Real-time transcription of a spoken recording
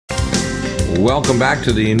Welcome back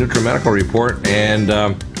to the NutriMedical Report,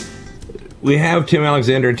 and we have Tim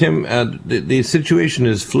Alexander. Tim, the situation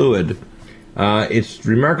is fluid. It's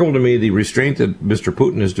remarkable to me the restraint that Mr.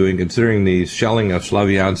 Putin is doing, considering the shelling of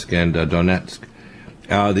Slavyansk and Donetsk.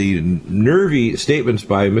 The nervy statements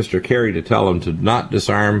by Mr. Kerry to tell him to not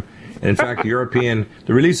disarm. And in fact, the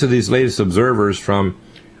release of these latest observers from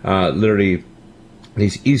literally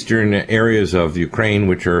these eastern areas of Ukraine,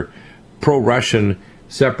 which are pro-Russian,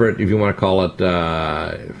 separate, if you want to call it,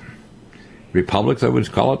 republics, I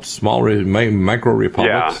would call it, small micro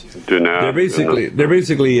republics. Yeah, do not. They're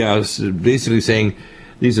basically saying,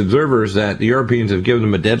 these observers, that the Europeans have given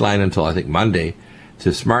them a deadline until I think Monday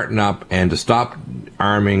to smarten up and to stop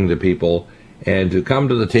arming the people and to come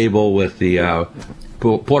to the table with the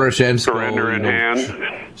Poroshenko surrender in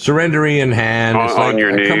hand. Surrendering in hand. On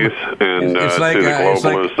your knees, and to the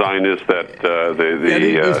globalist Zionists that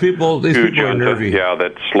these people are nervy. Yeah,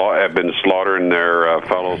 that have been slaughtering their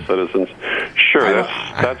fellow citizens. Sure,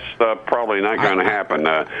 that's probably not going to happen.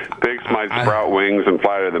 Pigs might sprout wings and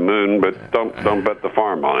fly to the moon, but don't bet the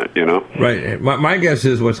farm on it. You know. Right. My guess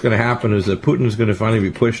is what's going to happen is that Putin is going to finally be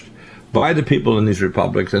pushed by the people in these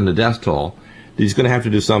republics and the death toll. He's going to have to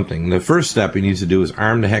do something. The first step he needs to do is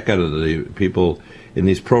arm the heck out of the people in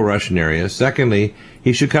these pro-Russian areas. Secondly,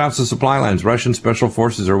 he should cut off the supply lines. Russian special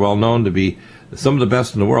forces are well known to be some of the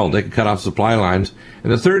best in the world. They can cut off supply lines.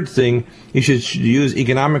 And the third thing, he should use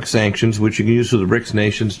economic sanctions, which you can use for the BRICS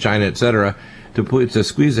nations, China, etc., to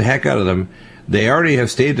squeeze the heck out of them. They already have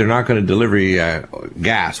stated they're not going to deliver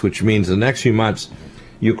gas, which means the next few months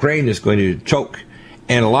Ukraine is going to choke.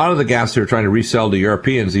 And a lot of the gas they're trying to resell to the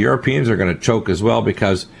Europeans are going to choke as well,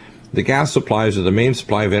 because the gas supplies are the main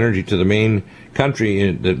supply of energy to the main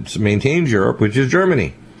country that maintains Europe, which is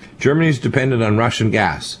Germany. Germany is dependent on Russian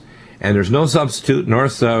gas, and there's no substitute.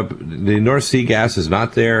 The North Sea gas is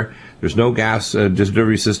not there. There's no gas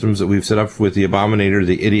delivery systems that we've set up with the abominator,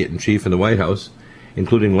 the idiot-in-chief in the White House,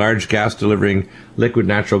 including large gas delivering liquid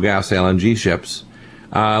natural gas LNG ships.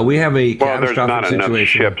 We have a there's not enough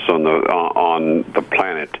ships on the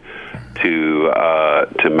planet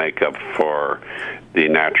to make up for the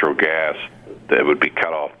natural gas that would be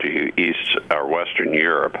cut off to East or Western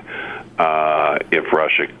Europe if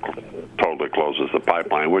Russia totally closes the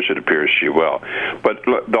pipeline, which it appears she will. But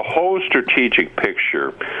look, the whole strategic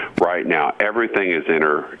picture right now, everything is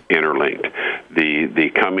interlinked.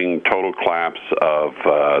 The coming total collapse of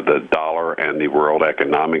the dollar and the world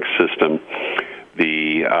economic system,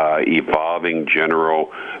 the evolving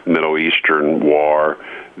general Middle Eastern war,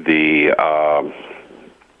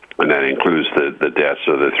 and that includes the deaths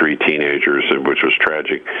of the 3 teenagers, which was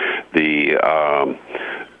tragic, the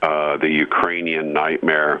Ukrainian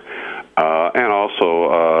nightmare, and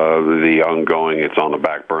also the ongoing, it's on the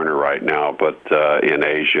back burner right now, but in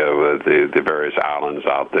Asia, the various islands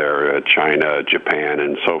out there, China, Japan,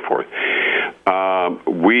 and so forth.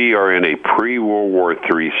 We are in a pre-World War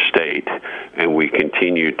III state, and we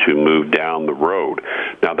continue to move down the road.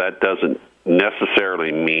 Now, that doesn't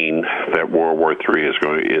necessarily mean that World War III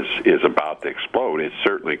is about to explode. It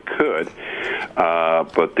certainly could,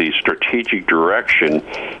 but the strategic direction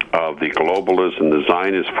of the globalists and the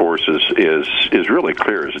Zionist forces is really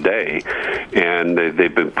clear as day, and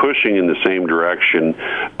they've been pushing in the same direction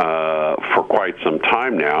for quite some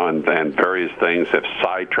time now, and various things have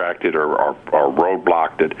sidetracked it or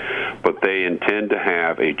roadblocked it, but they intend to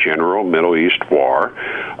have a general Middle East war.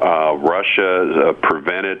 Russia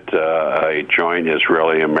prevented a joint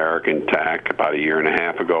Israeli-American attack about a year and a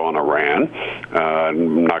half ago on Iran.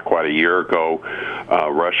 Not quite a year ago,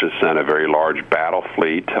 Russia sent a very large battle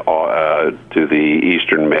fleet to the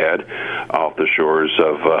Eastern Med off the shores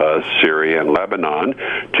of Syria and Lebanon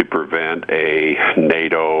to prevent a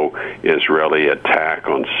NATO-Israeli attack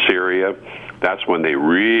on Syria. That's when they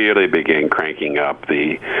really began cranking up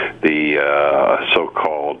the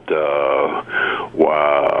so-called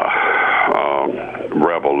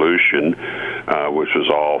revolution, which was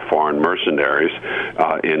all foreign mercenaries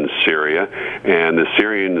in Syria, and the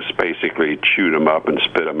Syrians basically chewed them up and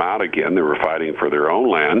spit them out again. They were fighting for their own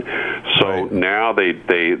land, so now they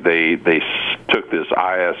took this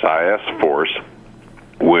ISIS force,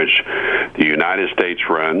 which the United States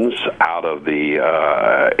runs out of the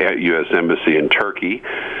U.S. Embassy in Turkey.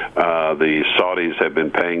 The Saudis have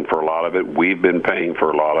been paying for a lot of it. We've been paying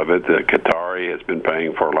for a lot of it. The Qatari has been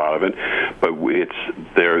paying for a lot of it. But it's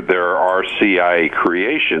their CIA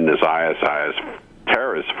creation, this ISIS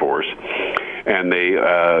terrorist force. and they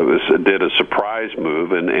did a surprise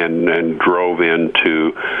move and drove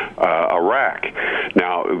into Iraq.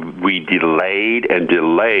 Now, we delayed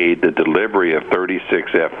the delivery of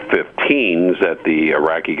 36 F-15s that the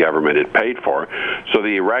Iraqi government had paid for, so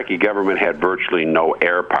the Iraqi government had virtually no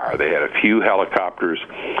air power. They had a few helicopters.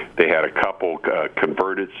 They had a couple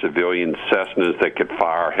converted civilian Cessnas that could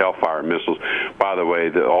fire Hellfire missiles. By the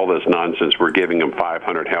way, all this nonsense, we're giving them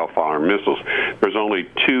 500 Hellfire missiles. There's only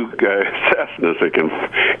 2 Cessnas that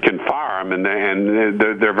can fire them, and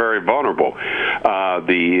they're very vulnerable.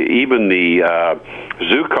 Even the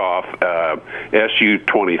Zukov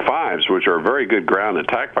Su-25s, which are a very good ground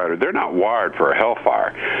attack fighter, they're not wired for a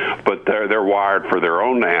Hellfire, but they're wired for their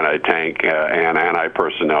own anti-tank and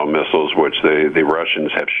anti-personnel missiles, which the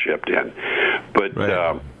Russians have shipped in. But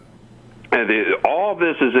all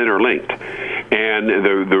this is interlinked, and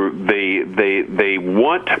they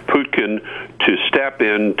want Putin to step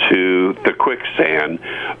into the quicksand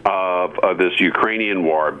of this Ukrainian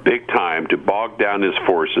war big time, to bog down his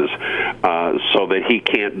forces so that he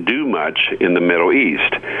can't do much in the Middle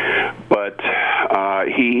East. But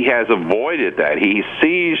he has avoided that. He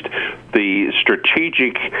seized the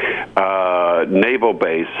strategic naval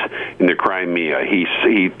base in the Crimea.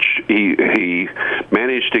 He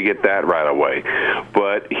managed to get that right away.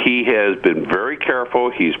 But he has been very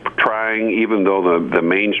careful. He's trying, even though the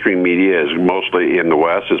mainstream media is mostly in the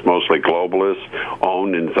West, is mostly globalist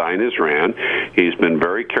owned and Zionist ran, he's been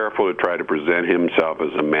very careful to try to present himself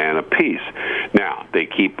as a man of peace. Now, they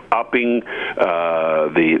keep upping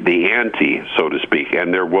the ante, so to speak,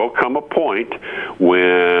 and there will come a point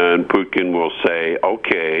when Putin will say,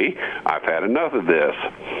 okay, I've had enough of this.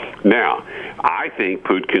 Now, I think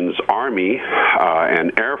Putin's army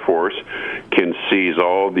and air force can seize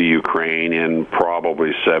all the Ukraine in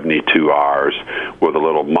probably 72 hours with a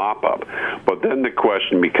little mop-up. But then the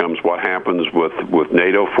question becomes, what happens with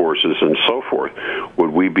NATO forces and so forth?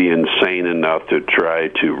 Would we be insane enough to try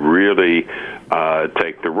to really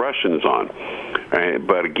take the Russians on?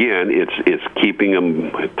 But again, it's keeping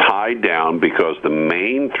them tied down, because the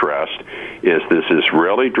main thrust is this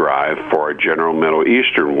Israeli drive for a general Middle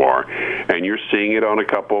Eastern war, and you're seeing it on a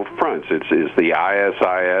couple of fronts. It's the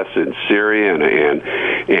ISIS in Syria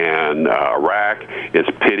and Iraq. It's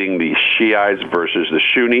pitting the Shiites versus the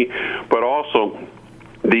Sunni, but also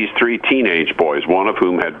these 3 teenage boys, one of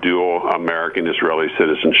whom had dual American-Israeli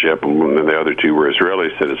citizenship, and the other 2 were Israeli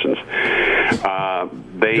citizens.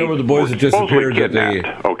 They were the boys that disappeared.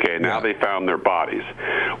 Okay, now they found their bodies.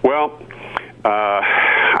 Well,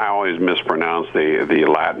 I always mispronounce the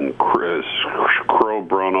Latin Cro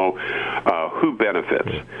Bruno. Who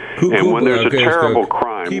benefits? And when there's a terrible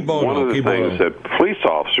crime, one of the things that police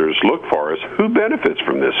officers look for is who benefits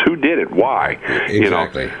from this? Who did it? Why?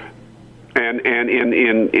 Exactly. And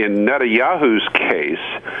in Netanyahu's case,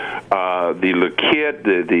 the Likud,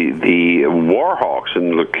 the Warhawks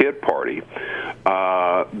in the Likud party,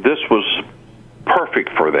 this was perfect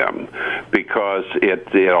for them, because it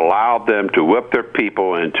allowed them to whip their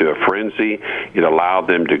people into a frenzy. It allowed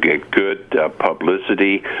them to get good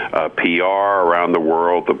publicity, PR around the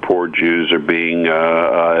world. The poor Jews are being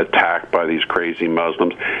attacked by these crazy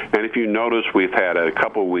Muslims. And if you notice, we've had a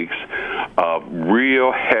couple weeks of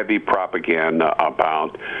real heavy propaganda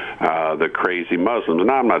about the crazy Muslims. And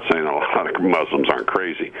I'm not saying a lot of Muslims aren't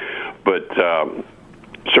crazy, but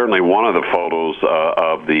certainly one of the photos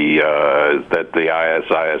of that the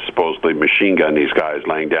ISIS supposedly machine gun these guys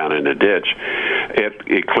laying down in a ditch,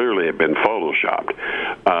 it clearly had been photoshopped.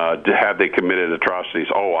 Have they committed atrocities?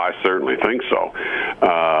 Oh, I certainly think so.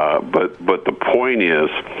 But the point is,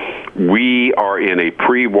 we are in a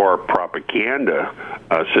pre-war propaganda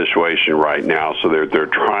situation right now, so they're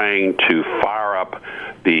trying to fire up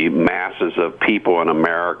the masses of people in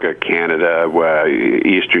America, Canada,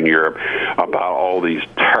 Eastern Europe, about all these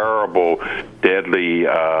terrible, deadly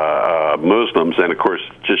Muslims. And of course,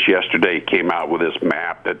 just yesterday he came out with this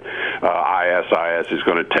map that ISIS is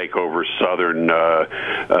going to take over southern,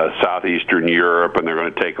 southeastern Europe, and they're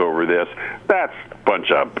going to take over this. That's a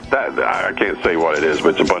bunch of, I can't say what it is,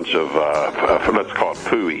 but it's a bunch of, let's call it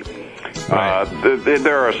phooey. Right.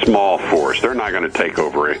 They're a small force. They're not going to take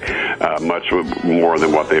over much more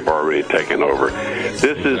than what they've already taken over.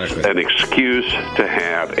 This is an excuse to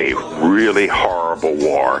have a really horrible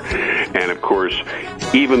war. And of course,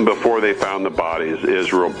 even before they found the bodies,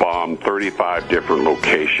 Israel bombed 35 different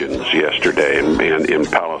locations yesterday in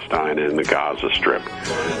Palestine and in the Gaza Strip.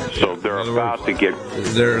 So they're about to get.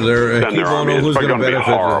 Their army is going to be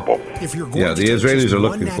horrible. The Israelis are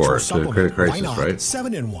looking for it to create a crisis, right?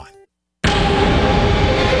 7-in-1.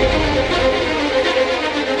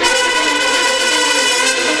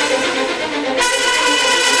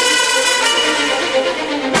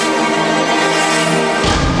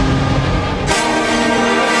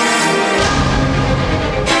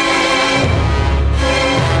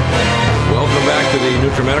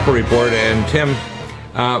 medical report. And Tim,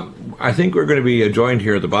 I think we're going to be joined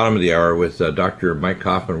here at the bottom of the hour with Dr. Mike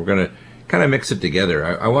COFFMAN. We're going to kind of mix it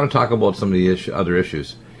together. I want to talk about some of the other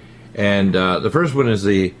issues. And the first one is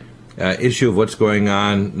the issue of what's going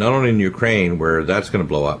on, not only in Ukraine, where that's going to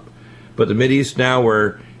blow up, but the Mideast now,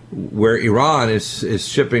 where Iran is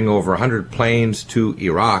shipping over 100 planes to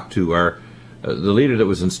Iraq, to the leader that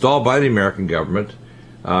was installed by the American government,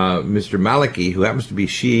 Mr. Maliki, who happens to be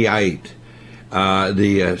Shiite.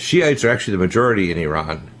 The Shiites are actually the majority in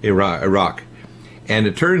Iraq. And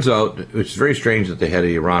it turns out, it's very strange that they had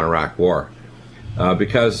an Iran-Iraq war,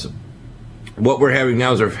 because what we're having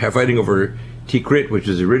now is they're fighting over Tikrit, which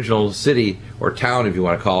is the original city, or town, if you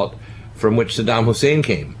want to call it, from which Saddam Hussein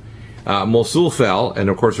came. Mosul fell, and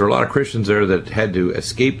of course there are a lot of Christians there that had to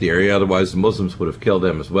escape the area, otherwise the Muslims would have killed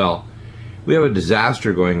them as well. We have a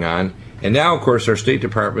disaster going on, and now, of course, our State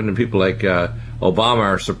Department and people like Obama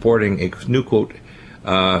are supporting a new, quote,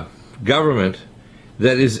 government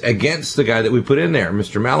that is against the guy that we put in there,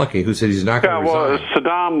 Mr. Maliki, who said he's not going to resign.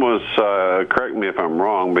 Saddam was, correct me if I'm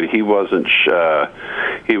wrong, but he wasn't,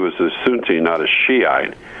 he was a Sunni, not a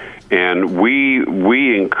Shiite. And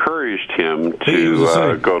we encouraged him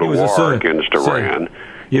to go to war against Iran.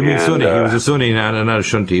 You mean Sunni. He was a Sunni, not a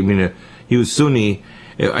Shunti. I mean, he was Sunni,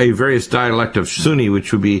 a various dialect of Sunni,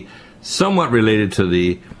 which would be somewhat related to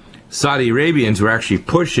the Saudi Arabians, who are actually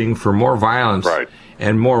pushing for more violence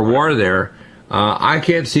and more war there. I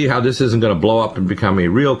can't see how this isn't going to blow up and become a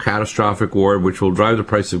real catastrophic war, which will drive the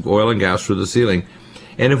price of oil and gas through the ceiling.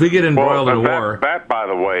 And if we get embroiled in a war... That, by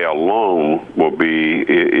the way, alone will be,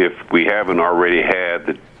 if we haven't already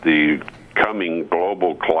had the coming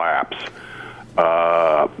global collapse,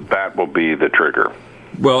 that will be the trigger.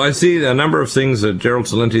 Well, I see a number of things that Gerald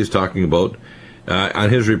Celente is talking about on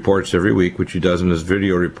his reports every week, which he does in his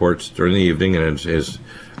video reports during the evening, and his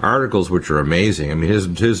articles, which are amazing. I mean,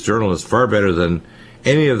 his journal is far better than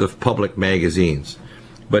any of the public magazines.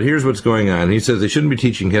 But here's what's going on. He says they shouldn't be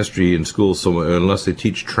teaching history in schools unless they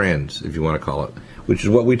teach trends, if you want to call it, which is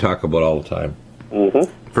what we talk about all the time.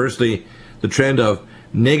 Mm-hmm. Firstly, the trend of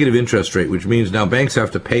negative interest rate, which means now banks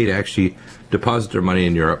have to pay to actually deposit their money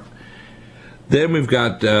in Europe. Then we've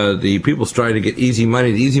got the people trying to get easy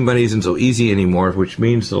money. The easy money isn't so easy anymore, which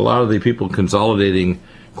means that a lot of the people consolidating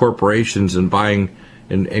corporations and buying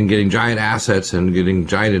and getting giant assets and getting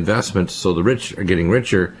giant investments, so the rich are getting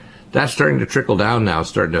richer. That's starting to trickle down now,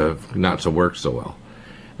 starting to not to work so well.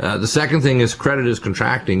 The second thing is credit is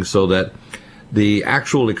contracting, so that the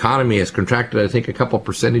actual economy has contracted, I think, a couple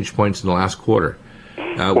percentage points in the last quarter.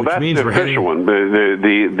 Well, which that's means the official one.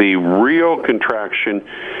 The real contraction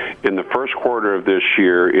in the first quarter of this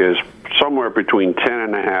year is somewhere between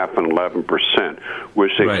 10.5% and 11%,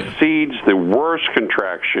 which exceeds the worst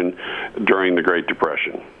contraction during the Great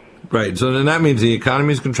Depression. Right. So then that means the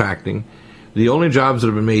economy is contracting. The only jobs that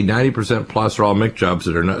have been made 90% plus are all mixed jobs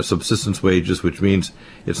that are not subsistence wages, which means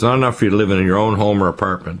it's not enough for you to live in your own home or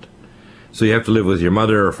apartment. So you have to live with your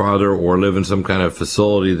mother or father, or live in some kind of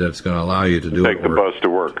facility that's going to allow you to do take the bus to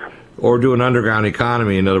work. Or do an underground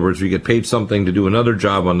economy. In other words, you get paid something to do another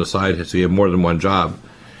job on the side, so you have more than one job.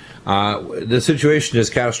 The situation is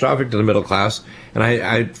catastrophic to the middle class, and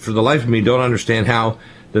I, for the life of me, don't understand how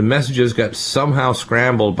the messages got somehow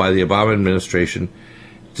scrambled by the Obama administration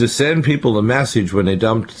to send people the message when they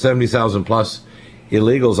dumped 70,000 plus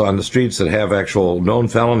illegals on the streets that have actual known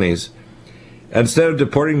felonies. Instead of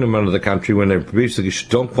deporting them out of the country when they basically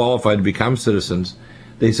don't qualify to become citizens,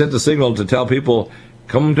 they sent the signal to tell people,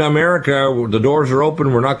 come to America, the doors are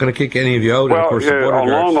open, we're not going to kick any of you out. Well, and of course,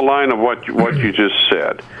 along the line of what you just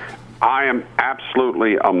said, I am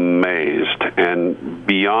absolutely amazed and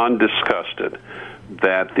beyond disgusted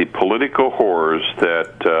that the political whores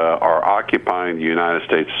that are occupying the United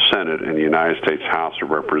States Senate and the United States House of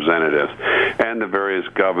Representatives and the various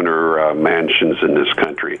governor mansions in this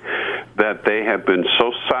country, that they have been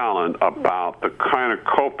so silent about the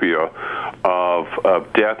cornucopia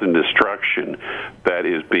of death and destruction that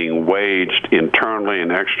is being waged internally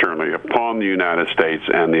and externally upon the United States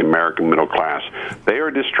and the American middle class. They are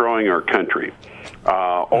destroying our country.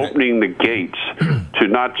 Opening the gates to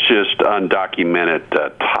not just undocumented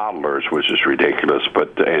toddlers, which is ridiculous,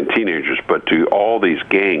 and teenagers, but to all these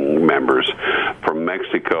gang members from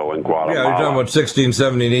Mexico and Guatemala. Yeah, you're talking about 16,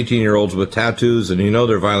 17, 18-year-olds with tattoos, and you know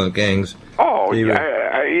they're violent gangs. Oh,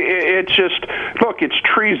 it's just, look, it's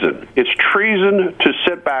treason. It's treason to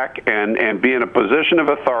sit sit back and be in a position of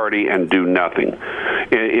authority and do nothing.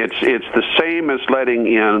 It's the same as letting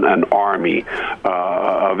in an army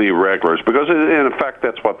of irregulars, because in effect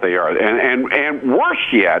that's what they are. And worse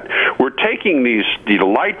yet, we're taking these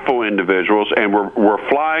delightful individuals and we're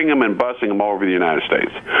flying them and busing them all over the United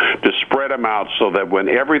States to spread them out so that when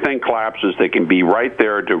everything collapses, they can be right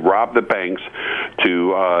there to rob the banks,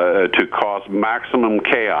 to cause maximum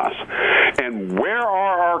chaos. And where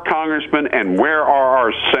are our congressmen and where are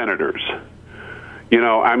our senators? You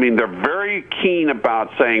know, I mean, they're very keen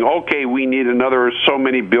about saying, okay, we need another so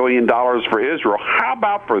many $1 billion for Israel. How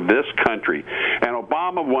about for this country? And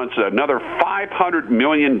Obama wants another $500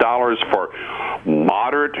 million for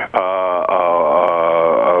moderate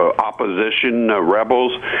opposition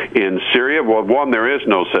rebels in Syria. Well, one, there is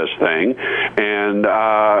no such thing. And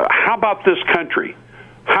how about this country?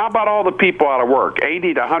 How about all the people out of work?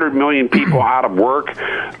 80 to 100 million people out of work.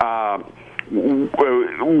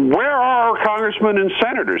 Where are our congressmen and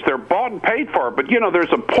senators? They're bought and paid for, but, you know,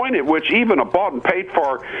 there's a point at which even a bought and paid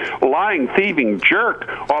for lying, thieving jerk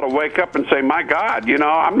ought to wake up and say, my God, you know,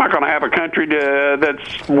 I'm not going to have a country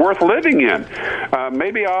that's worth living in.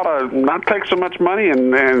 Maybe I ought to not take so much money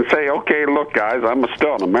and say, okay, look, guys, I'm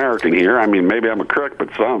still an American here. I mean, maybe I'm a crook, but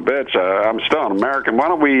son of a bitch, I'm still an American. Why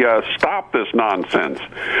don't we stop this nonsense?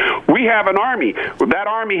 We have an army. That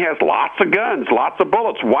army has lots of guns, lots of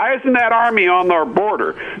bullets. Why isn't that army on our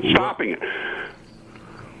border stopping it?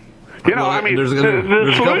 You know, I mean, the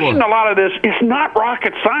solution to a lot of this is not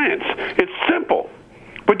rocket science. It's simple.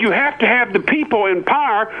 But you have to have the people in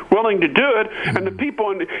power willing to do it, and the people,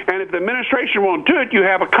 and if the administration won't do it, you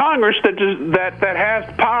have a Congress that has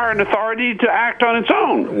power and authority to act on its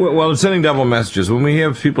own. Well, it's sending double messages. When we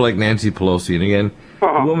have people like Nancy Pelosi, and again,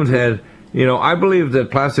 the woman's head, you know, I believe that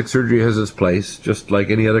plastic surgery has its place, just like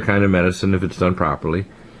any other kind of medicine if it's done properly.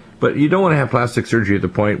 But you don't want to have plastic surgery at the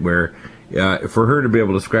point where, for her to be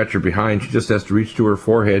able to scratch her behind, she just has to reach to her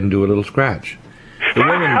forehead and do a little scratch. The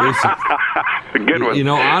woman basically, good one. You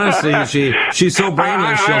know, honestly, she's so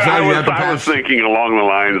brainless. She'll say you have to pass. I was thinking along the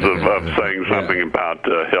lines of saying something about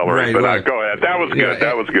Hillary, but go ahead. That was good.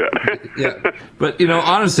 That was good. Yeah, but you know,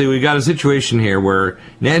 honestly, we got a situation here where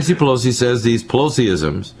Nancy Pelosi says these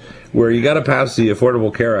Pelosiisms, where you got to pass the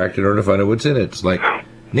Affordable Care Act in order to find out what's in it. It's like,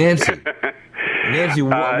 Nancy,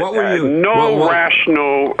 what were you? No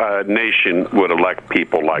rational nation would elect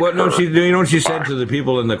people like her. No, you know what she said to the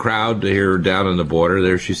people in the crowd here down on the border?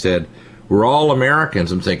 There, she said, "We're all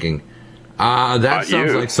Americans." I'm thinking, that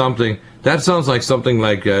sounds like something. That sounds like something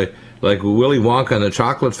like Willy Wonka and the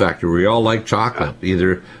Chocolate Factory. We all like chocolate,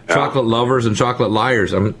 either chocolate lovers and chocolate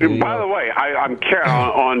liars. By the way, I'm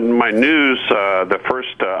on my news. The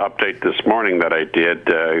first update this morning that I did,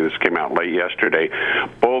 this came out late yesterday.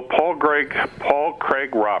 Both Paul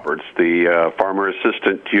Craig Roberts, the former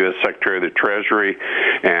assistant U.S. Secretary of the Treasury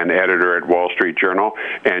and editor at Wall Street Journal,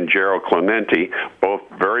 and Gerald Clemente, both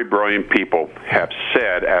very brilliant people, have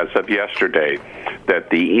said as of yesterday that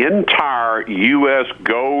the entire U.S.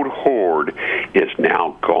 gold hoard is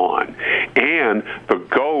now gone. And the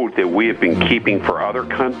gold that we have been keeping for other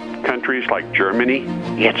countries like Germany,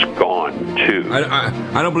 it's gone too.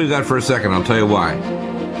 I don't believe that for a second. I'll tell you why.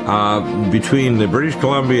 Between the British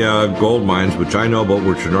Columbia gold mines, which I know about,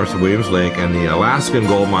 which are north of Williams Lake, and the Alaskan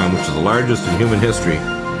gold mine, which is the largest in human history,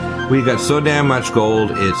 we got so damn much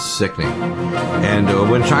gold, it's sickening. And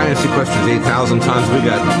when China sequesters 8,000 tons, we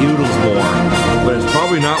got oodles more. But it's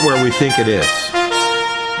probably not where we think it is.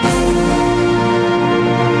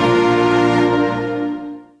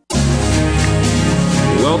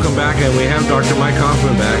 Welcome back, and we have Dr. Mike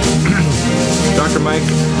Coffman back. Dr. Mike,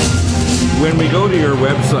 when we go to your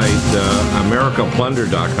website,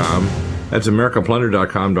 AmericaPlunder.com, that's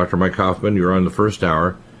AmericaPlunder.com, Dr. Mike Coffman, you're on the first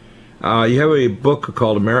hour. You have a book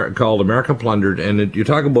called America Plundered, and you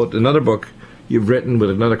talk about another book you've written with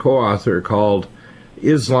another co-author called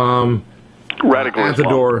Islam, Radical at the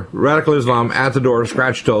door, Radical Islam at the door,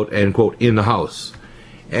 scratch tote, and quote, in the house.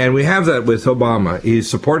 And we have that with Obama. He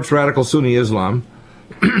supports radical Sunni Islam,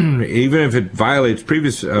 even if it violates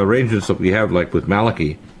previous arrangements that we have, like with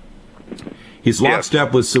Maliki. He's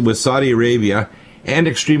lockstep with Saudi Arabia and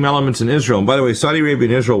extreme elements in Israel. And by the way, Saudi Arabia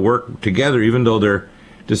and Israel work together, even though they're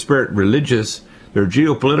disparate religious, their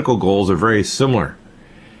geopolitical goals are very similar.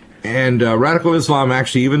 And radical Islam,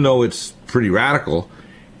 actually, even though it's pretty radical,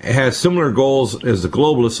 has similar goals as the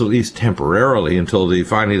globalists, at least temporarily, until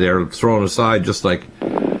they're thrown aside, just like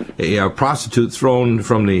a prostitute thrown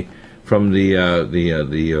from the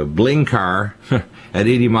bling car at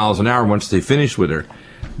 80 miles an hour once they finish with her.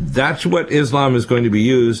 That's what Islam is going to be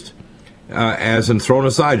used as and thrown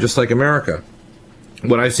aside, just like America.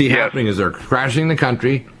 What I see happening is they're crashing the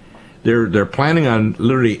country. They're planning on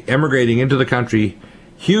literally emigrating into the country.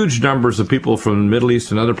 Huge numbers of people from the Middle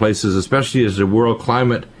East and other places, especially as the world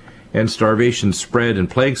climate and starvation spread and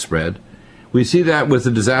plague spread. We see that with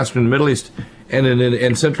the disaster in the Middle East and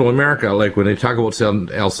in Central America, like when they talk about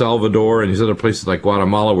El Salvador and these other places like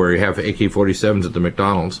Guatemala where you have AK-47s at the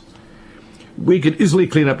McDonald's. We could easily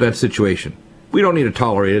clean up that situation. We don't need to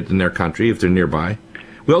tolerate it in their country if they're nearby.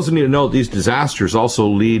 We also need to know these disasters also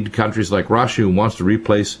lead countries like Russia, who wants to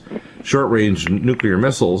replace short-range nuclear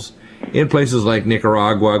missiles, in places like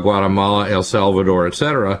Nicaragua, Guatemala, El Salvador,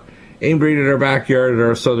 etc., aimed right at our backyard, at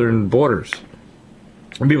our southern borders.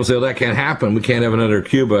 And people say, well, that can't happen. We can't have another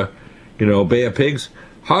Cuba, Bay of Pigs.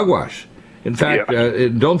 Hogwash. In fact,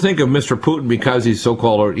 don't think of Mr. Putin because he's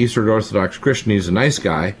so-called Eastern Orthodox Christian. He's a nice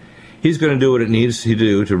guy. He's going to do what it needs to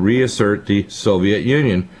do to reassert the Soviet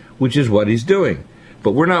Union, which is what he's doing.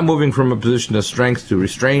 But we're not moving from a position of strength to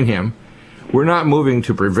restrain him. We're not moving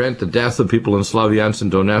to prevent the death of people in Slavyansk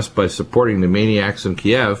and Donetsk by supporting the maniacs in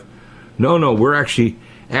Kiev. No, we're actually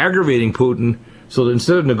aggravating Putin so that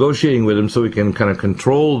instead of negotiating with him so we can kind of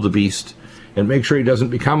control the beast and make sure he doesn't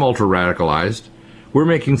become ultra-radicalized, we're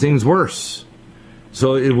making things worse.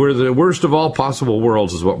 So we're the worst of all possible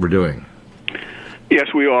worlds is what we're doing.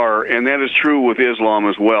 Yes, we are, and that is true with Islam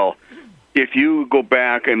as well. If you go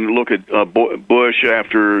back and look at Bush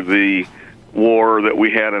after the war that we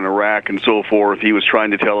had in Iraq and so forth, he was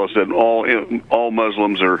trying to tell us that all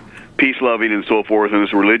Muslims are peace-loving and so forth, and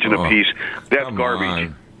it's a religion of peace. That's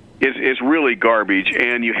garbage. It's really garbage,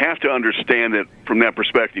 and you have to understand it from that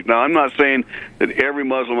perspective. Now, I'm not saying that every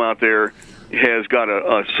Muslim out there has got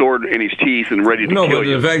a sword in his teeth and ready to kill you. No,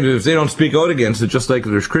 but the fact is, if they don't speak out against it, just like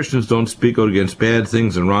there's Christians don't speak out against bad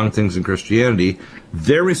things and wrong things in Christianity,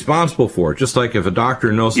 they're responsible for it. Just like if a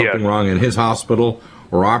doctor knows something wrong in his hospital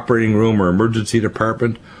or operating room or emergency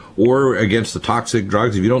department or against the toxic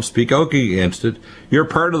drugs, if you don't speak out against it, you're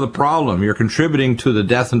part of the problem. You're contributing to the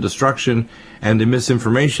death and destruction and the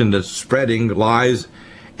misinformation that's spreading, lies,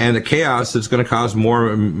 and the chaos that's going to cause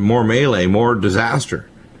more melee, more disaster.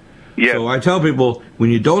 Yes. So I tell people,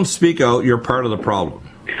 when you don't speak out, you're part of the problem.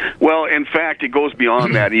 Well, in fact, it goes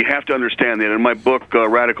beyond that. You have to understand that. In my book,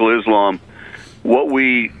 Radical Islam, what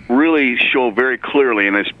we really show very clearly,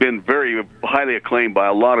 and it's been very highly acclaimed by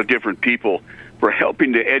a lot of different people for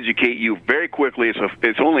helping to educate you very quickly.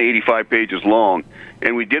 It's only 85 pages long,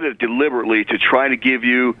 and we did it deliberately to try to give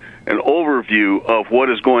you an overview of what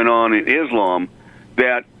is going on in Islam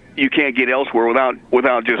that you can't get elsewhere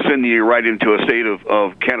without just sending you right into a state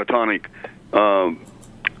of catatonic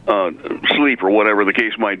sleep or whatever the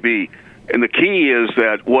case might be. And the key is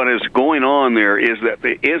that what is going on there is that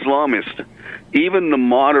the Islamists, even the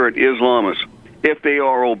moderate Islamists, if they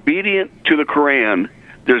are obedient to the Quran,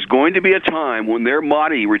 there's going to be a time when their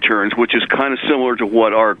Mahdi returns, which is kind of similar to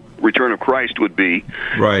what our return of Christ would be,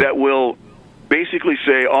 that will basically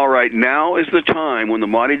say, all right, now is the time when the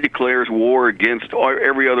Mahdi declares war against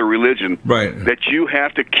every other religion, that you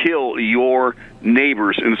have to kill your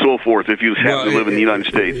neighbors and so forth if you happen to live in the United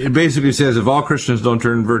States. It basically says if all Christians don't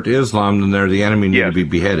convert to Islam, then they're the enemy and need to be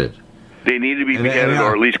beheaded. They need to be beheaded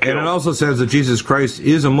or at least killed. And it also says that Jesus Christ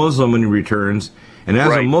is a Muslim when he returns, and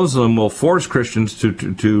as a Muslim will force Christians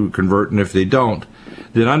to convert, and if they don't,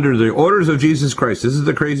 then under the orders of Jesus Christ, this is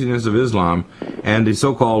the craziness of Islam and the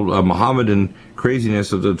so-called Mohammedan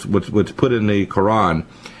craziness of what's put in the Quran,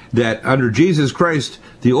 that under Jesus Christ,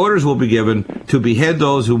 the orders will be given to behead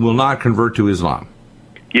those who will not convert to Islam.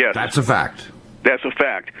 Yes. That's a fact. That's a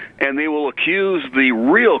fact. And they will accuse the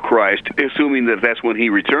real Christ, assuming that that's when he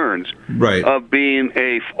returns, of being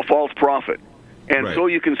a false prophet. And so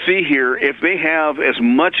you can see here, if they have as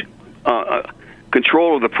much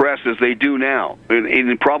control of the press as they do now,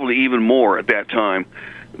 and probably even more at that time,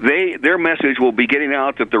 their message will be getting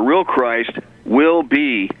out that the real Christ will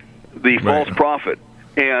be the false prophet.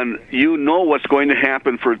 And you know what's going to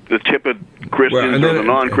happen for the tepid Christians or the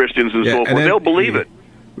non-Christians and so forth. They'll believe it.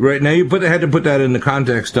 Right. Now, you had to put that in the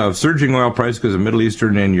context of surging oil price because of Middle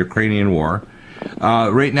Eastern and Ukrainian war.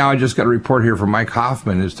 Right now, I just got a report here from Mike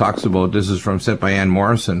Hoffman. It talks about, this is sent by Ann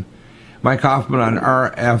Morrison. Mike Hoffman on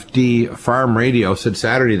RFD Farm Radio said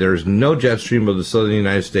Saturday there is no jet stream of the southern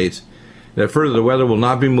United States. That further, the weather will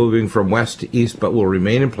not be moving from west to east, but will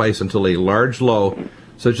remain in place until a large low,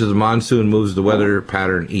 such as a monsoon, moves the weather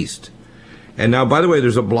pattern east. And now, by the way,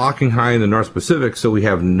 there's a blocking high in the North Pacific, so we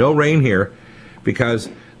have no rain here because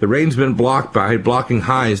the rain's been blocked by blocking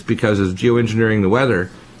highs because of geoengineering the weather,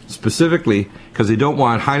 specifically because they don't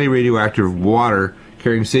want highly radioactive water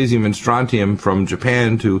carrying cesium and strontium from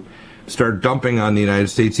Japan to start dumping on the United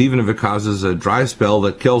States, even if it causes a dry spell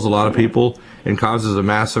that kills a lot of people and causes a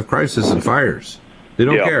massive crisis and fires. They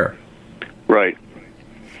don't care. Right.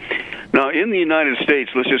 Now, in the United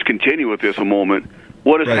States, let's just continue with this a moment.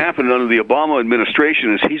 What has happened under the Obama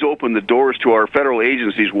administration is he's opened the doors to our federal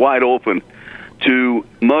agencies wide open to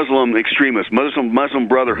Muslim extremists, Muslim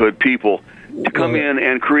Brotherhood people, to come in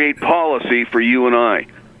and create policy for you and I.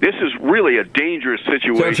 This is really a dangerous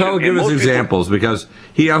situation. So give us examples, because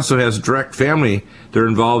he also has direct family that are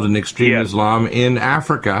involved in extreme Islam in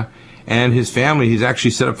Africa, and his family, he's actually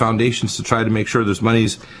set up foundations to try to make sure there's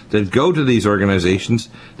monies that go to these organizations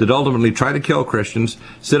that ultimately try to kill Christians,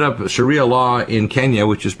 set up Sharia law in Kenya,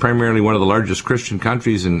 which is primarily one of the largest Christian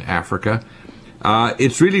countries in Africa.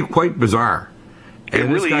 It's really quite bizarre.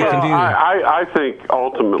 And this guy I think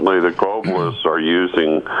ultimately the globalists are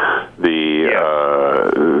using the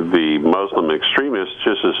Muslim extremists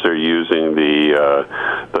just as they're using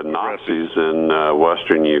the Nazis in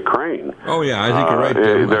Western Ukraine. Oh yeah, I think you're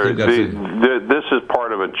right. This is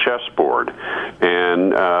part of a chessboard,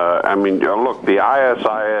 and I mean, look, the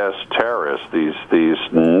ISIS terrorists, these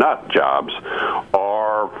nut jobs,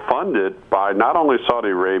 are funded by not only Saudi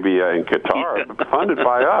Arabia and Qatar, but funded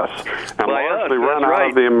by us, and largely run out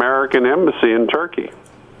of the American embassy in Turkey.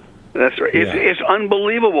 That's right. It's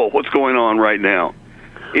unbelievable what's going on right now.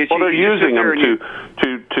 They're using them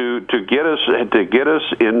to get us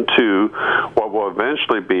into what will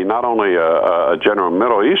eventually be not only a general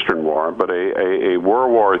Middle Eastern war, but a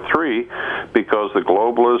World War III, because the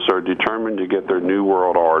globalists are determined to get their new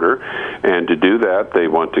world order, and to do that they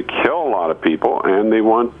want to kill a lot of people, and they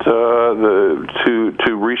want to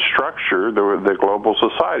restructure the global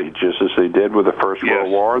society, just as they did with the First World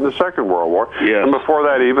War and the Second World War, and before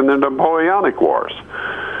that even the Napoleonic Wars.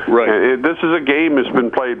 Right. This is a game that's been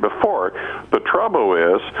played before. The trouble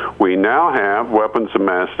is, we now have weapons of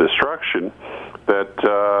mass destruction that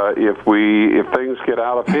if things get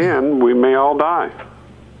out of hand, we may all die.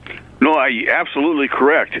 No, absolutely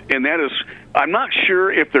correct. And that is, I'm not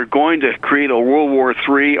sure if they're going to create a World War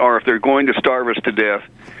III or if they're going to starve us to death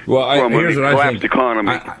from a collapsed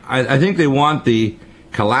economy. I think they want the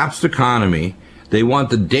collapsed economy. They want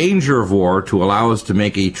the danger of war to allow us to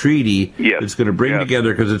make a treaty that's going to bring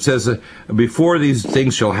together, because it says before these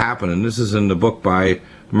things shall happen, and this is in the book by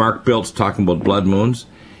Mark Biltz talking about blood moons,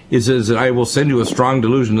 it says that I will send you a strong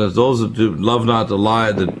delusion that those that do love not the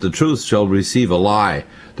lie, that the truth shall receive a lie.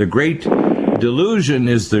 The great delusion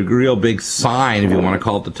is the real big sign, if you want to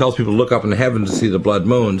call it, that tells people to look up in heaven to see the blood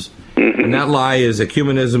moons. And that lie is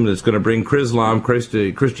ecumenism that's going to bring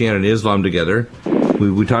Christianity and Islam together.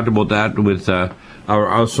 We talked about that with some of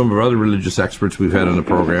our other religious experts we've had on the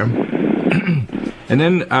program. And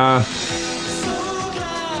then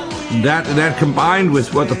that combined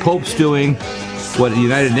with what the Pope's doing, what the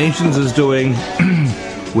United Nations is doing,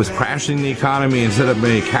 with crashing the economy and set up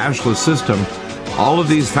a cashless system, all of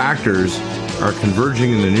these factors are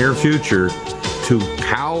converging in the near future to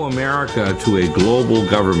cow America to a global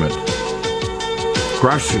government.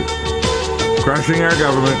 Crushing our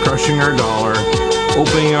government, crushing our dollar,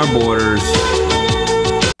 opening our borders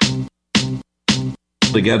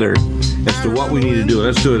together as to what we need to do.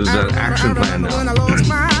 Let's do it as an action plan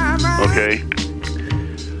now. Okay.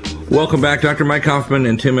 Welcome back, Dr. Mike Coffman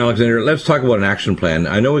and Tim Alexander. Let's talk about an action plan.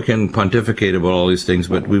 I know we can pontificate about all these things,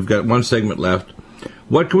 but we've got one segment left.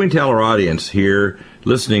 What can we tell our audience here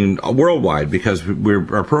listening worldwide? Because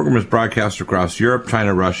our program is broadcast across Europe,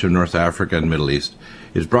 China, Russia, North Africa, and Middle East.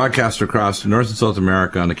 It's broadcast across North and South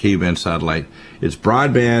America on the K-band satellite. It's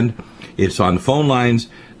broadband. It's on phone lines.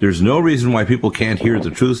 There's no reason why people can't hear the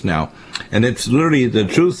truth now. And it's literally, the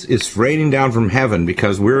truth is raining down from heaven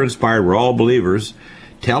because we're inspired. We're all believers,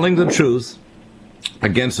 telling the truth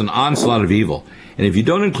against an onslaught of evil. And if you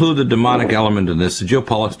don't include the demonic element in this, the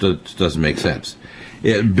geopolitics doesn't make sense.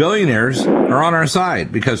 Billionaires are on our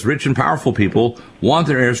side because rich and powerful people want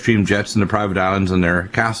their Airstream jets and their private islands and their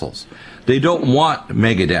castles. They don't want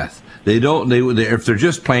megadeath. If they're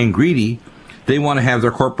just plain greedy, they want to have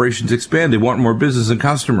their corporations expand. They want more business and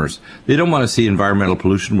customers. They don't want to see environmental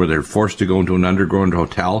pollution where they're forced to go into an underground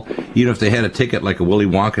hotel, even if they had a ticket like a Willy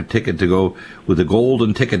Wonka ticket to go with a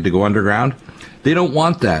golden ticket to go underground. They don't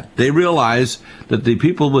want that. They realize that the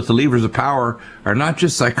people with the levers of power are not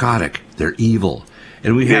just psychotic, they're evil.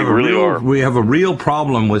 And we have a real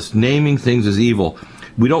problem with naming things as evil.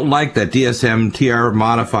 We don't like that DSM-TR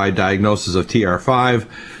modified diagnosis of TR5,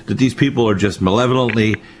 that these people are just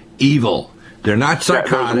malevolently evil. They're not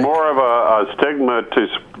psychotic. There's more of a stigma to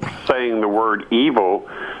saying the word evil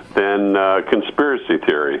than conspiracy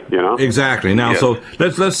theory, you know? Exactly. Now, so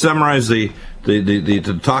let's summarize the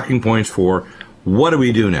talking points for what do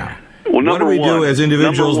we do now? Well, what do we do as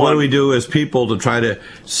individuals? What do we do? do as people to try to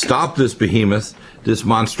stop this behemoth, this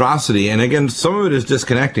monstrosity? And again, some of it is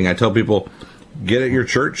disconnecting. I tell people, get at your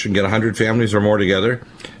church and get 100 families or more together.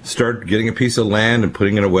 Start getting a piece of land and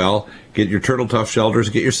putting in a well. Get your turtle tough shelters.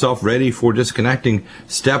 Get yourself ready for disconnecting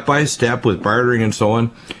step by step with bartering and so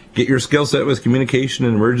on. Get your skill set with communication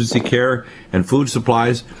and emergency care and food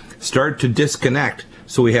supplies. Start to disconnect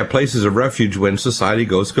so we have places of refuge when society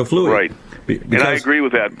goes kaflooey. Right. And I agree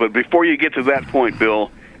with that. But before you get to that point,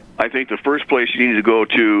 Bill, I think the first place you need to go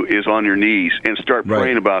to is on your knees and start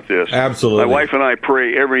praying about this. Absolutely. My wife and I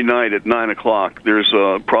pray every night at 9 o'clock. There's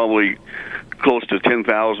probably close to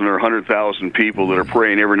 10,000 or 100,000 people that are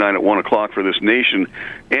praying every night at 1 o'clock for this nation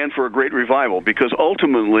and for a great revival, because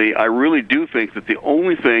ultimately I really do think that the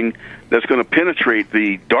only thing that's going to penetrate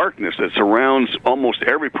the darkness that surrounds almost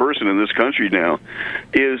every person in this country now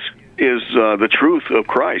is the truth of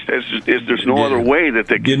Christ. There's no other way that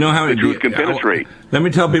the truth can penetrate. Let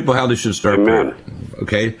me tell people how they should start prayer.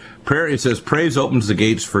 Okay? Prayer, it says, praise opens the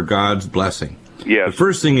gates for God's blessing. Yes. The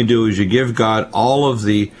first thing you do is you give God all of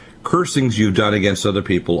the cursings you've done against other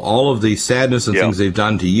people, all of the sadness and things they've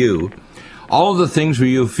done to you, all of the things where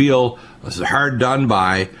you feel hard done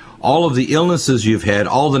by, all of the illnesses you've had,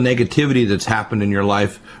 all the negativity that's happened in your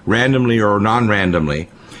life, randomly or non-randomly.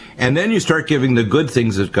 And then you start giving the good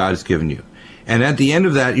things that God's given you. And at the end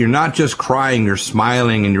of that, you're not just crying, you're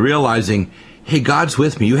smiling, and you're realizing, hey, God's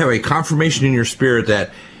with me. You have a confirmation in your spirit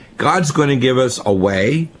that God's going to give us a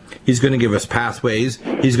way. He's going to give us pathways.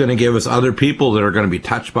 He's going to give us other people that are going to be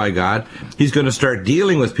touched by God. He's going to start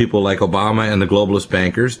dealing with people like Obama and the globalist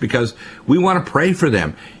bankers because we want to pray for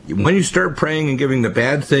them. When you start praying and giving the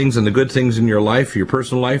bad things and the good things in your life, your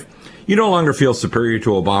personal life, you no longer feel superior to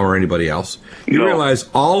Obama or anybody else. You realize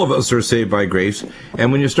all of us are saved by grace.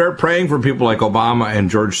 And when you start praying for people like Obama and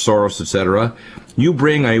George Soros, etc., you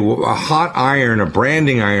bring a hot iron, a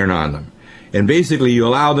branding iron on them. And basically you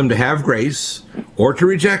allow them to have grace or to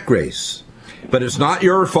reject grace. But it's not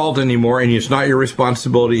your fault anymore, and it's not your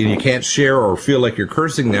responsibility, and you can't share or feel like you're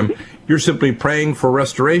cursing them. You're simply praying for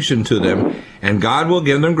restoration to them, and God will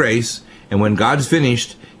give them grace. And when God's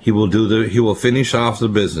finished, He will finish off the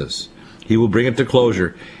business. He will bring it to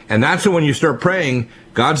closure. And that's when you start praying,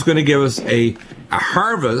 God's going to give us a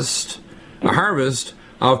harvest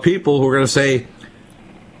of people who are going to say,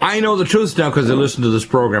 I know the truth now because I listened to this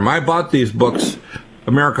program. I bought these books,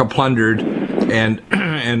 America Plundered,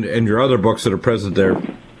 and your other books that are present there,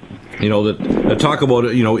 that talk about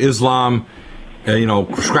Islam,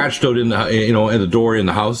 scratched out in the door in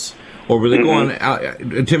the house, or where they go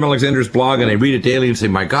on Tim Alexander's blog and they read it daily and say,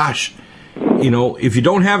 my gosh, if you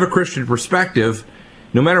don't have a Christian perspective,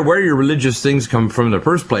 no matter where your religious things come from in the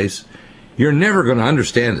first place, you're never going to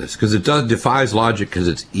understand this because it defies logic because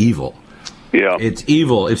it's evil. Yeah. It's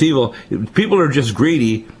evil. It's evil. People are just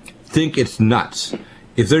greedy, think it's nuts.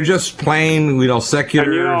 If they're just plain,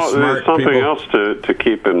 secular, and smart there's something people, else to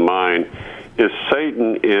keep in mind is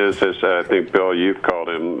Satan is, as I think, Bill, you've called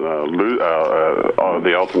him,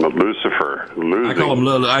 the ultimate Lucifer. I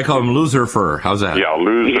call him Lucifer. How's that? Yeah,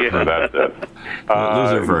 Lucifer, that's it.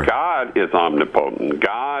 Lucifer. God is omnipotent.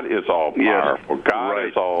 God is all-powerful. God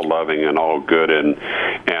is all-loving and all-good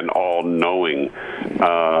and all-knowing.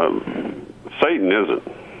 Satan isn't.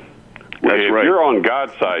 If you're on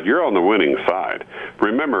God's side, you're on the winning side.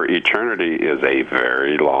 Remember, eternity is a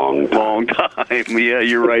very long time. Long time. Yeah,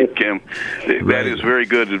 you're right, Kim. That is very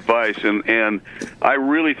good advice, and I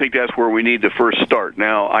really think that's where we need to first start.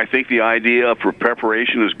 Now, I think the idea for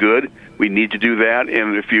preparation is good. We need to do that,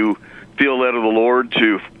 and if you feel led of the Lord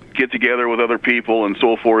to get together with other people and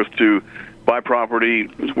so forth to buy property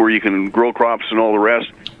where you can grow crops and all the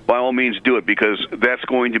rest, by all means do it, because that's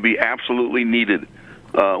going to be absolutely needed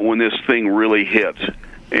when this thing really hits.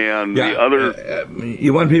 And the other...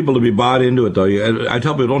 you want people to be bought into it, though. I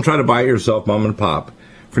tell people, don't try to buy it yourself, mom and pop.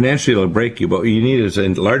 Financially, it'll break you, but what you need is a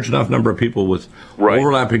large enough number of people with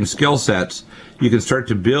overlapping skill sets. You can start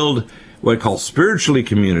to build what I call spiritually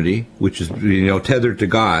community, which is tethered to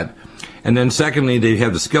God. And then secondly, they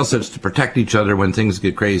have the skill sets to protect each other when things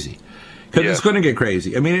get crazy. Because it's going to get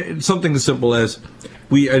crazy. I mean, it's something as simple as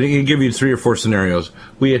I can give you 3 or 4 scenarios.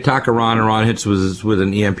 We attack Iran. Iran hits with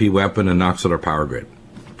an EMP weapon and knocks out our power grid.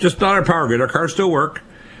 Just not our power grid. Our cars still work.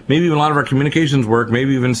 Maybe even a lot of our communications work.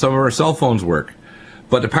 Maybe even some of our cell phones work.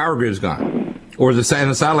 But the power grid is gone. Or the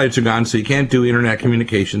satellites are gone, so you can't do internet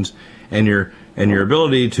communications. And your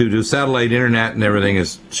ability to do satellite internet and everything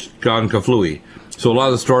is gone kaflooey. So a lot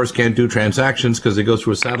of the stores can't do transactions because they go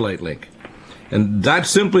through a satellite link. And that's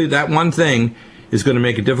simply that one thing is going to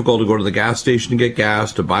make it difficult to go to the gas station to get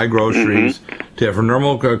gas, to buy groceries, to have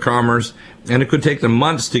normal commerce, and it could take them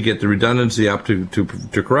months to get the redundancy up to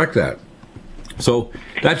correct that. So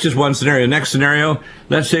that's just one scenario. Next scenario,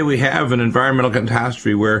 let's say we have an environmental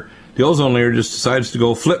catastrophe where the ozone layer just decides to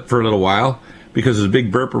go flip for a little while because there's a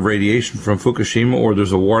big burp of radiation from Fukushima, or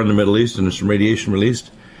there's a war in the Middle East and there's some radiation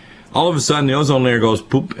released. All of a sudden, the ozone layer goes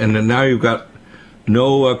poop, and then now you've got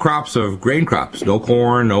no crops of grain crops, no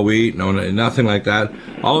corn, no wheat, nothing like that.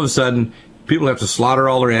 All of a sudden, people have to slaughter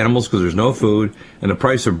all their animals because there's no food, and the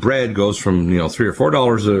price of bread goes from $3 or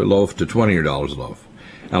 $4 a loaf to $20 a loaf.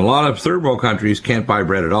 And a lot of third world countries can't buy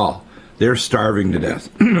bread at all. They're starving to death.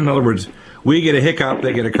 In other words, we get a hiccup,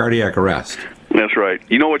 they get a cardiac arrest. That's right.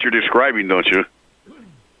 You know what you're describing, don't you?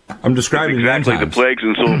 I'm describing exactly the plagues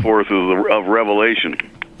and so forth of Revelation.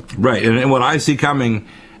 Right, and what I see coming,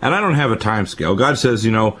 and I don't have a time scale. God says,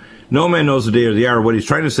 no man knows the day or the hour. What he's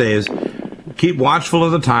trying to say is, keep watchful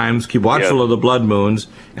of the times, keep watchful of the blood moons.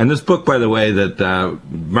 And this book, by the way, that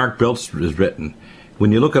Mark Biltz has written,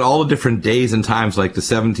 when you look at all the different days and times, like the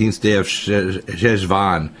 17th day of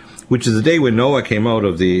Sheshvan, which is the day when Noah came out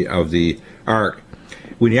of the ark,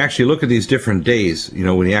 when you actually look at these different days,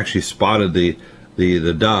 when he actually spotted the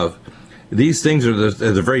dove, these things are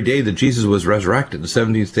the very day that Jesus was resurrected, the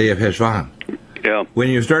 17th day of Sheshvan. Yeah. When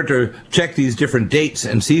you start to check these different dates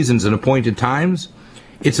and seasons and appointed times,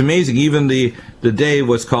 it's amazing. Even the day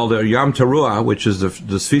what's called Yom Teruah, which is the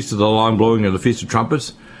Feast of the Long Blowing, or the Feast of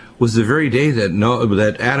Trumpets, was the very day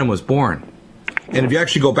that Adam was born. And if you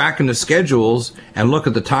actually go back in the schedules and look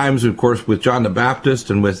at the times, of course, with John the Baptist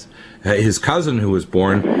and with his cousin who was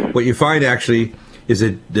born, what you find actually is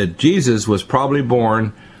that Jesus was probably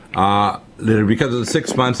born, because of the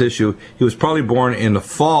 6 months issue, he was probably born in the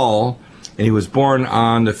fall, and he was born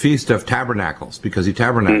on the Feast of Tabernacles, because he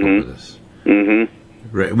tabernacled with us.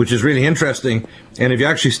 Right, which is really interesting. And if you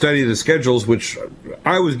actually study the schedules, which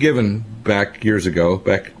I was given back years ago,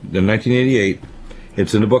 back in 1988,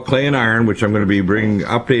 it's in the book Clay and Iron, which I'm going to be bringing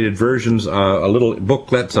updated versions, little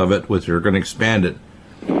booklets of it, which are going to expand it.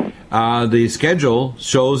 The schedule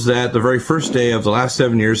shows that the very first day of the last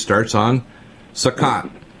 7 years starts on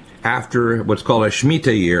Sukkot, after what's called a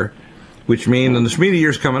Shemitah year, which means, and the Shemitah year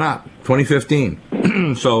is coming up,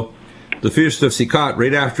 2015. So the Feast of Sukkot,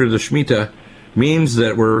 right after the Shemitah, means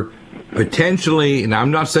that we're potentially, and I'm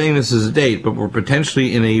not saying this is a date, but we're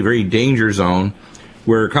potentially in a very danger zone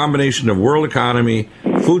where a combination of world economy,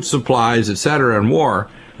 food supplies, etc., and war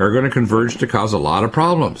are going to converge to cause a lot of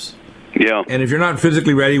problems. Yeah. And if you're not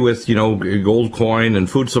physically ready with, gold coin and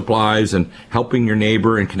food supplies and helping your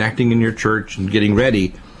neighbor and connecting in your church and getting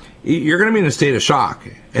ready, you're going to be in a state of shock.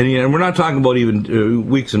 And we're not talking about even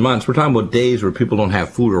weeks and months. We're talking about days where people don't have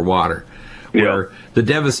food or water. Where the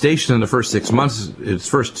devastation in the first 6 months, its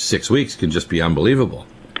first 6 weeks, can just be unbelievable.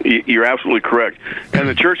 You're absolutely correct. And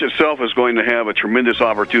the church itself is going to have a tremendous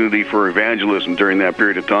opportunity for evangelism during that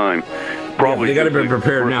period of time. Probably they got to be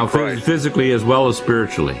prepared now, physically as well as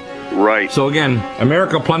spiritually. Right. So again,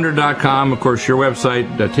 AmericaPlundered.com. Of course, your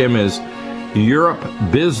website, Tim, is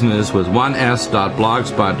EuropeBusiness with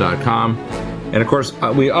 1s.blogspot.com. And of course,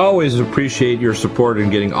 we always appreciate your support in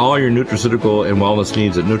getting all your nutraceutical and wellness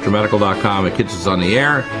needs at NutriMedical.com. It keeps us on the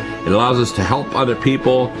air. It allows us to help other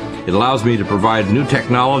people. It allows me to provide new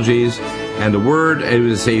technologies. And the word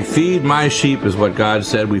is say, feed my sheep, is what God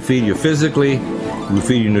said. We feed you physically, we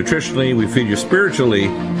feed you nutritionally, we feed you spiritually,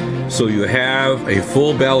 so you have a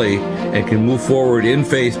full belly and can move forward in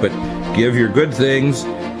faith. But give your good things,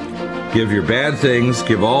 give your bad things,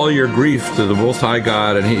 give all your grief to the Most High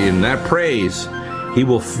God, and in that praise, He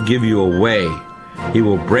will give you a way. He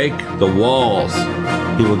will break the walls.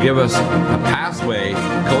 He will give us a pathway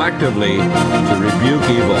collectively to rebuke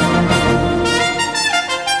evil.